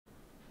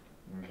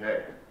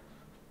Okay.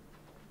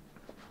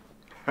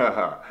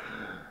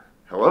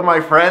 Hello, my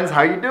friends.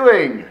 How you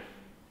doing?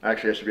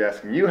 Actually, I should be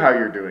asking you how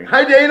you're doing.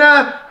 Hi,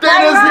 Dana.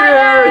 Dana's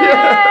here.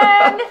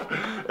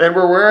 Yeah. And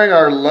we're wearing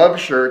our love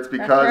shirts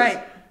because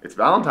it's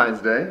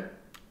Valentine's Day.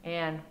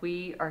 And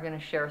we are going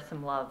to share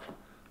some love.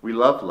 We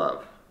love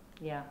love.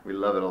 Yeah. We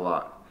love it a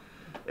lot.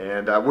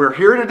 And we're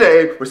here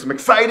today with some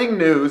exciting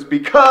news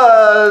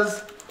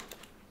because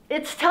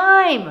it's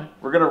time.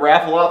 We're going to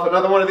raffle off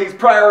another one of these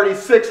Priority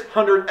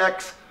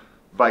 600X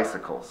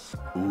bicycles.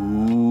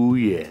 Ooh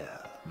yeah,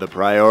 the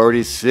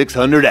Priority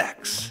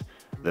 600X.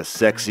 The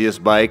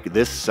sexiest bike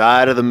this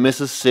side of the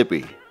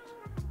Mississippi.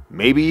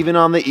 Maybe even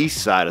on the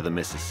east side of the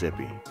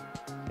Mississippi.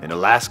 And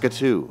Alaska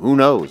too, who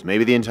knows,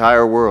 maybe the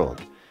entire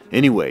world.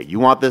 Anyway, you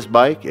want this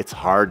bike? It's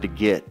hard to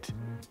get.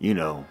 You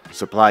know,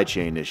 supply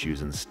chain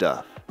issues and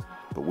stuff.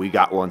 But we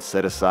got one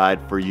set aside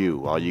for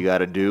you. All you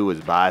gotta do is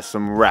buy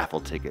some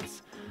raffle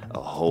tickets. A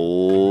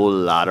whole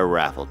lot of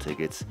raffle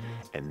tickets.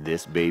 And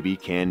this baby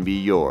can be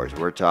yours.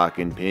 We're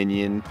talking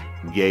Pinion,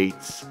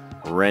 Gates,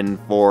 Wren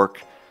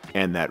Fork,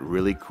 and that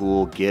really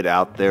cool Get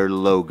Out There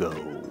logo.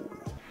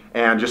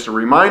 And just a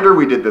reminder,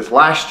 we did this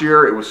last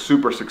year. It was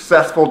super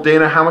successful.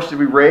 Dana, how much did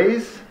we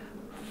raise?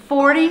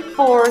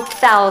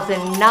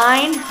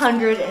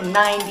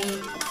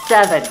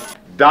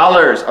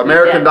 $44,997.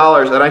 American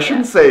dollars. And I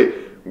shouldn't say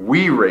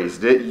we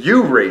raised it,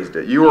 you raised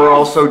it. You were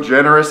all so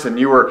generous and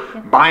you were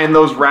buying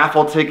those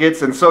raffle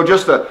tickets. And so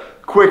just a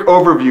quick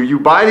overview, you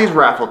buy these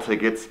raffle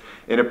tickets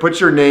and it puts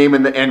your name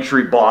in the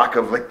entry block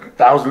of like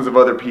thousands of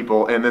other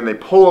people, and then they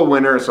pull a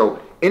winner, so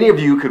any of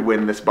you could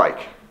win this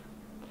bike.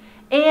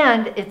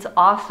 And it's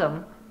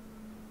awesome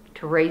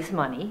to raise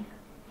money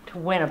to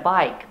win a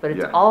bike, but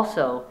it's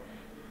also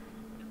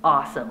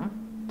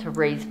awesome to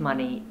raise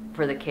money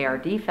for the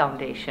KRD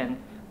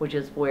Foundation, which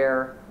is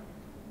where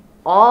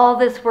all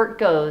this work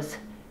goes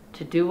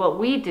to do what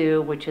we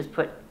do, which is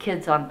put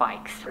kids on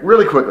bikes.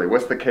 Really quickly,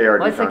 what's the KRD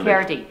What's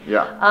Foundation? the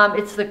KRD?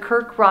 It's the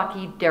Kirk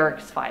Rocky Derek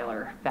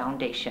Sviler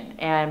Foundation.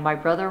 And my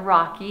brother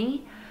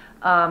Rocky,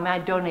 I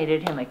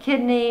donated him a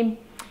kidney.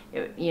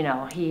 You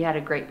know, he had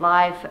a great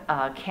life.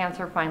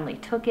 Cancer finally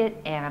took it,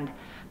 and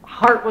my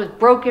heart was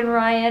broken,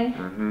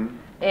 Ryan.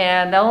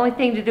 And the only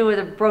thing to do with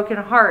a broken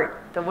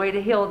heart, the way to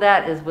heal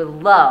that is with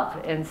love.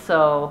 And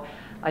so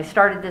I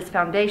started this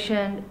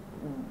foundation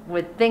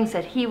with things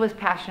that he was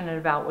passionate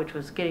about, which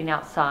was getting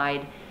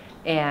outside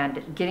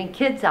and getting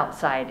kids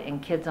outside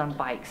and kids on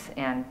bikes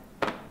and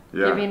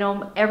giving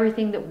them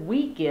everything that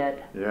we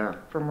get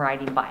from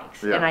riding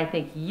bikes. And I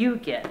think you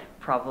get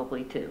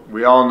probably too.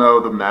 We all know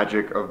the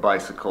magic of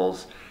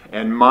bicycles,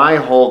 and my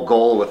whole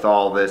goal with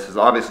all this is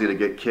obviously to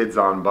get kids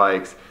on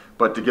bikes,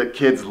 but to get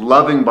kids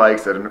loving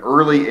bikes at an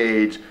early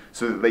age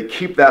so that they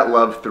keep that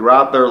love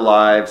throughout their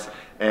lives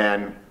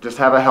and just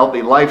have a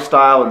healthy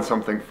lifestyle and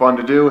something fun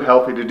to do,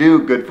 healthy to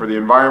do, good for the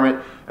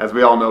environment. As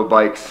we all know,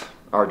 bikes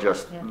are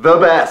just the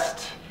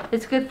best.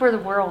 It's good for the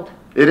world.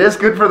 It is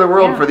good for the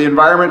world, for the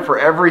environment, for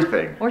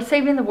everything. We're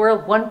saving the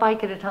world one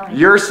bike at a time.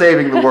 You're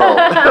saving the world.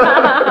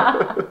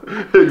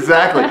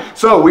 Exactly.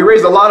 So we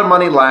raised a lot of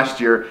money last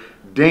year.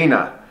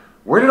 Dana,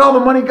 where did all the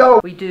money go?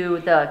 We do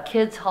the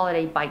Kids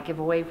Holiday Bike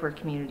Giveaway for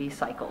Community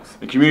Cycles.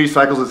 And Community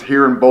Cycles is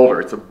here in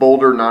Boulder. It's a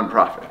Boulder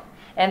nonprofit.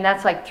 And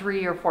that's like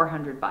 300 or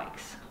 400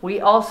 bikes.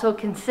 We also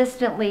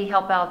consistently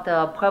help out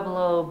the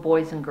Pueblo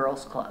Boys and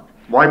Girls Club.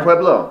 Why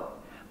Pueblo?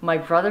 My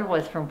brother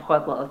was from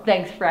Pueblo.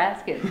 Thanks for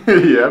asking.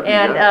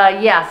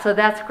 So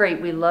that's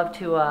great. We love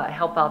to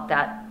help out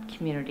that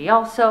community.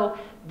 Also,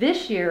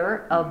 this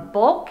year, a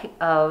bulk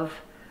of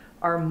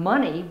our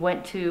money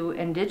went to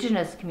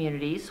indigenous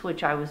communities,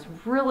 which I was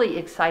really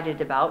excited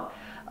about.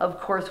 Of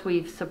course,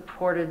 we've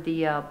supported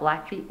the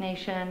Blackfeet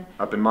Nation.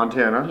 Up in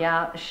Montana.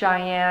 Yeah,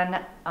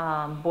 Cheyenne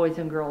Boys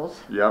and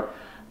Girls. Yep.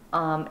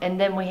 And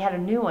then we had a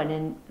new one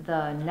in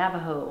the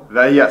Navajo.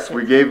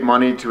 We gave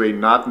money to a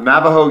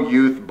Navajo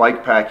youth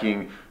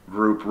bikepacking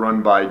group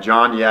run by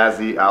John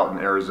Yazzie out in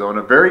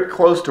Arizona, very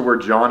close to where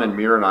John and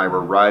Mira and I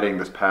were riding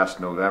this past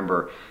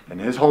November.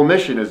 And his whole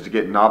mission is to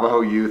get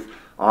Navajo youth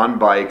on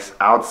bikes,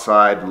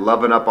 outside,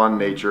 loving up on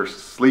nature,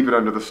 sleeping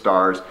under the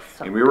stars.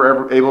 And we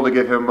were able to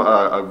give him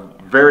a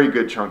very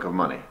good chunk of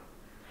money.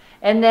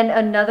 And then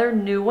another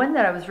new one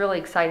that I was really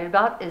excited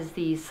about is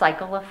the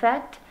Cycle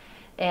Effect.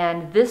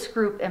 And this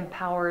group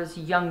empowers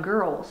young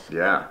girls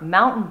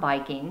mountain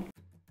biking.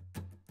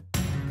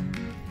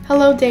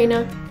 Hello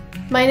Dana,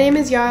 my name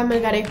is Yara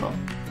Melgarejo.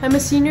 I'm a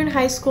senior in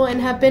high school and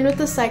have been with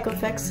the Cycle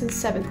Effect since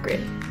 7th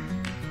grade.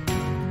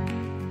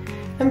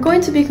 I'm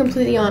going to be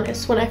completely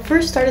honest, when I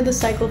first started the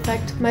Cycle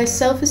Effect, my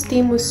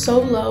self-esteem was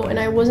so low and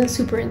I wasn't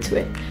super into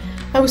it.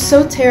 I was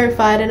so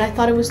terrified and I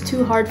thought it was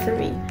too hard for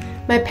me.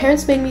 My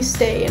parents made me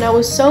stay and I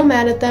was so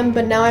mad at them,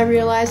 but now I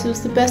realize it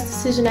was the best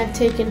decision I've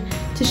taken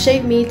to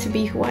shape me to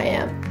be who I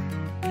am.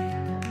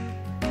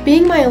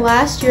 Being my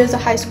last year as a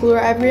high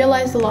schooler, I've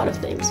realized a lot of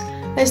things.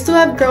 I still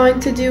have growing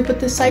to do, but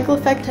the Cycle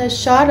Effect has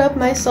shot up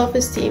my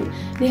self-esteem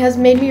and it has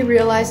made me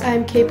realize I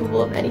am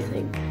capable of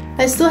anything.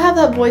 I still have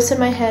that voice in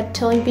my head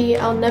telling me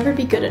I'll never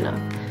be good enough.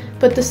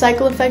 but the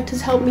cycle effect has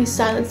helped me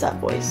silence that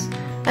voice.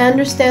 I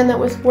understand that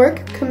with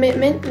work,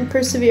 commitment, and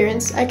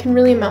perseverance, I can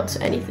really amount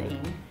to anything.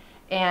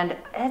 And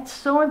it's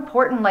so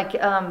important, like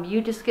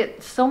you just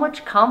get so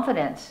much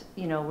confidence,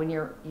 you know, when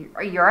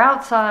you're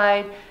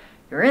outside,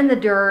 you're in the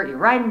dirt, you're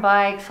riding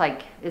bikes,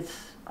 like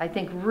it's, I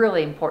think,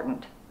 really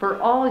important for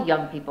all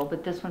young people,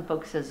 but this one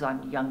focuses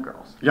on young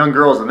girls. Young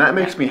girls, and that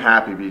makes me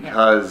happy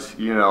because,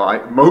 you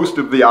know, most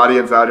of the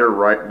audience out here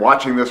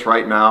watching this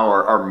right now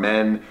are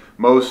men.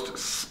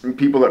 Most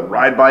people that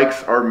ride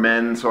bikes are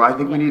men, so I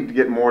think we need to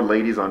get more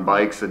ladies on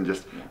bikes and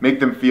just make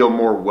them feel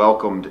more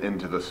welcomed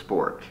into the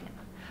sport.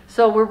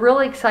 So we're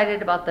really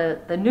excited about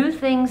the new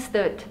things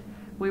that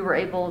we were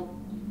able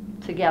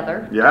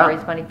together to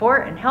raise money for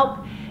and help.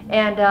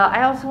 And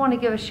I also want to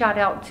give a shout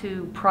out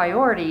to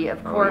Priority.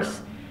 Of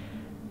course,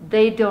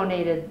 they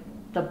donated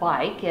the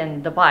bike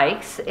and the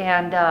bikes.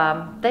 And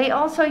they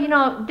also, you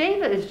know,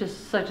 David is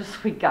just such a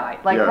sweet guy.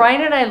 Like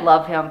Ryan and I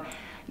love him.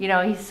 You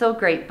know, he's so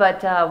great.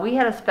 But we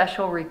had a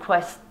special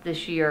request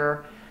this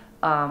year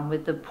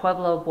with the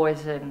Pueblo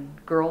Boys and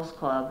Girls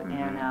Club.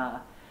 And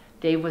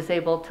Dave was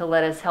able to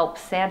let us help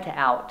Santa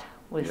out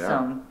with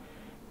some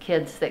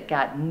kids that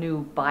got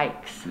new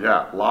bikes.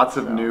 Yeah, lots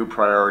of new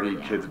Priority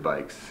kids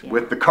bikes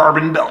with the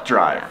carbon belt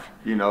drive.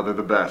 You know, they're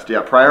the best.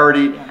 Yeah,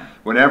 Priority,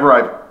 whenever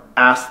I've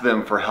asked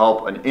them for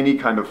help on any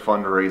kind of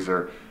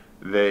fundraiser,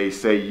 they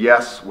say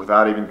yes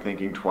without even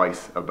thinking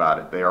twice about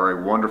it. They are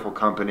a wonderful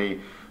company.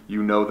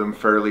 You know them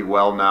fairly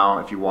well now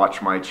if you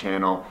watch my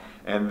channel.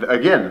 And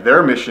again,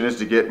 their mission is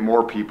to get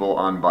more people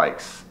on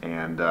bikes.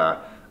 And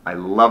I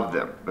love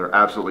them. They're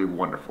absolutely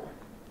wonderful.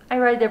 I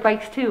ride their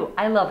bikes too.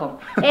 I love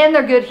them. And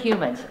they're good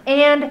humans.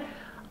 And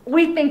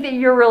we think that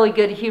you're really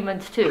good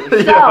humans too.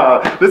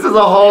 So, this is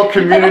a whole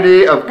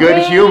community of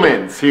good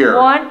humans here.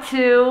 I want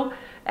to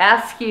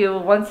ask you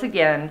once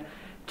again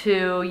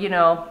to, you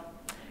know,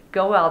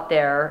 go out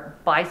there,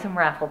 buy some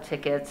raffle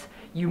tickets.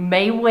 You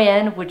may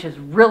win, which is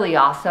really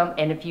awesome.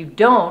 And if you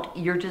don't,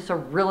 you're just a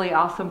really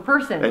awesome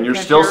person. And you're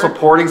still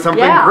supporting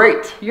something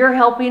great. You're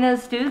helping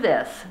us do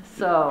this.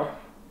 So.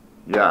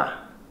 Yeah.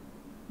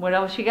 What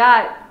else you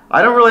got?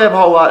 I don't really have a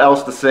whole lot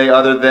else to say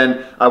other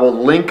than I will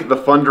link the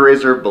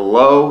fundraiser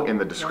below in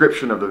the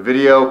description of the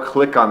video.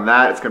 Click on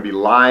that. It's going to be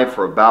live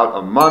for about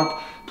a month.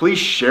 Please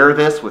share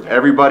this with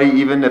everybody,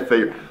 even if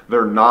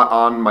they're not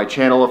on my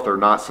channel, if they're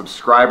not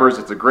subscribers.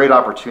 It's a great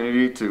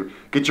opportunity to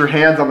get your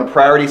hands on the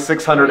Priority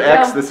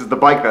 600X. This is the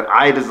bike that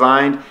I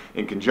designed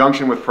in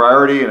conjunction with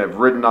Priority, and I've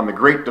ridden on the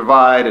Great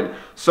Divide and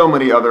so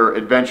many other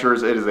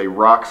adventures. It is a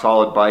rock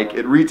solid bike.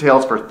 It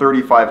retails for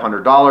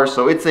 $3,500,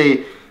 so it's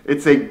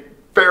a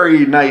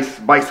very nice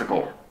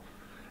bicycle.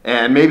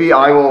 And maybe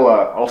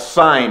I'll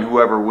sign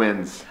whoever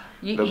wins.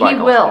 He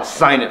will. I'll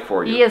sign it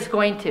for you. He is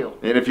going to.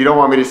 And if you don't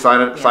want me to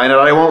sign it,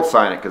 I won't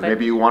sign it because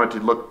maybe you want it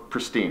to look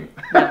pristine.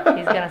 No,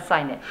 he's going to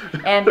sign it.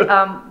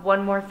 And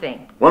one more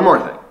thing. One more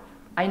thing.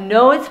 I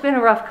know it's been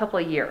a rough couple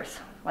of years.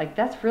 Like,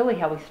 that's really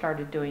how we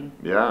started doing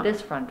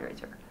this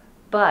fundraiser.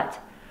 But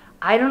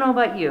I don't know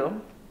about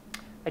you.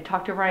 I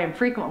talk to Ryan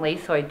frequently,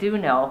 so I do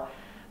know.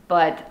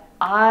 But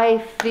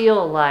I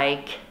feel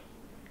like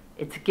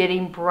it's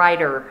getting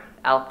brighter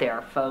out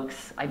there,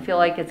 folks. I feel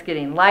like it's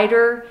getting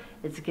lighter.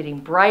 It's getting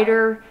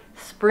brighter.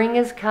 Spring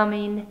is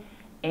coming,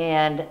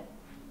 and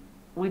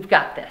we've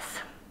got this.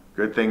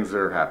 Good things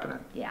are happening.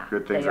 Yeah,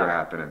 good things are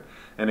happening.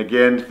 And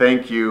again,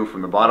 thank you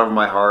from the bottom of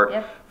my heart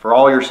Yep. for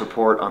all your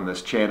support on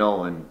this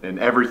channel and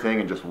everything,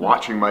 and just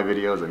watching my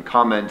videos and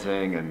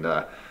commenting. And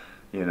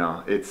you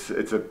know, it's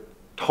a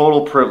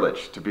total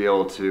privilege to be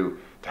able to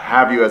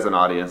have you as an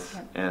audience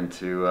and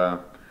to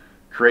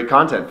create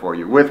content for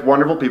you with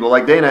wonderful people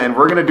like Dana. And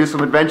we're gonna do some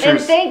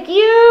adventures. And thank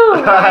you,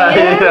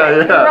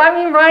 Ryan. Yeah. I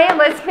mean, Ryan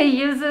lets me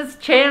use this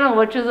channel,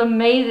 which is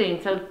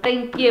amazing. So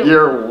thank you.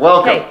 You're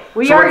welcome. Okay,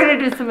 we are gonna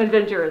do some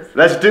adventures.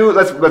 Let's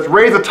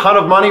raise a ton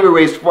of money. We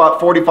raised what,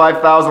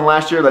 $45,000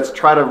 last year. Let's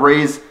try to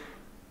raise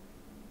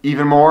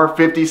even more,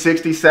 50,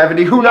 60,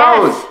 70. Who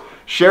knows?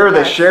 Share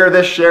this, share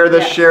this, share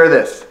this, share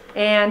this.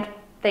 And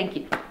thank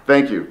you.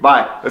 Thank you.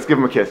 Bye. Let's give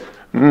him a kiss.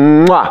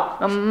 Mwah.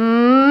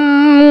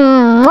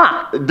 Mwah.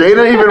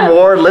 Dana even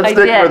wore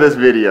lipstick for this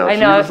video. I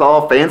know. She's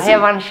all fancy. I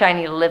have on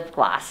shiny lip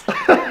gloss.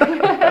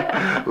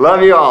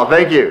 Love you all.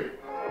 Thank you.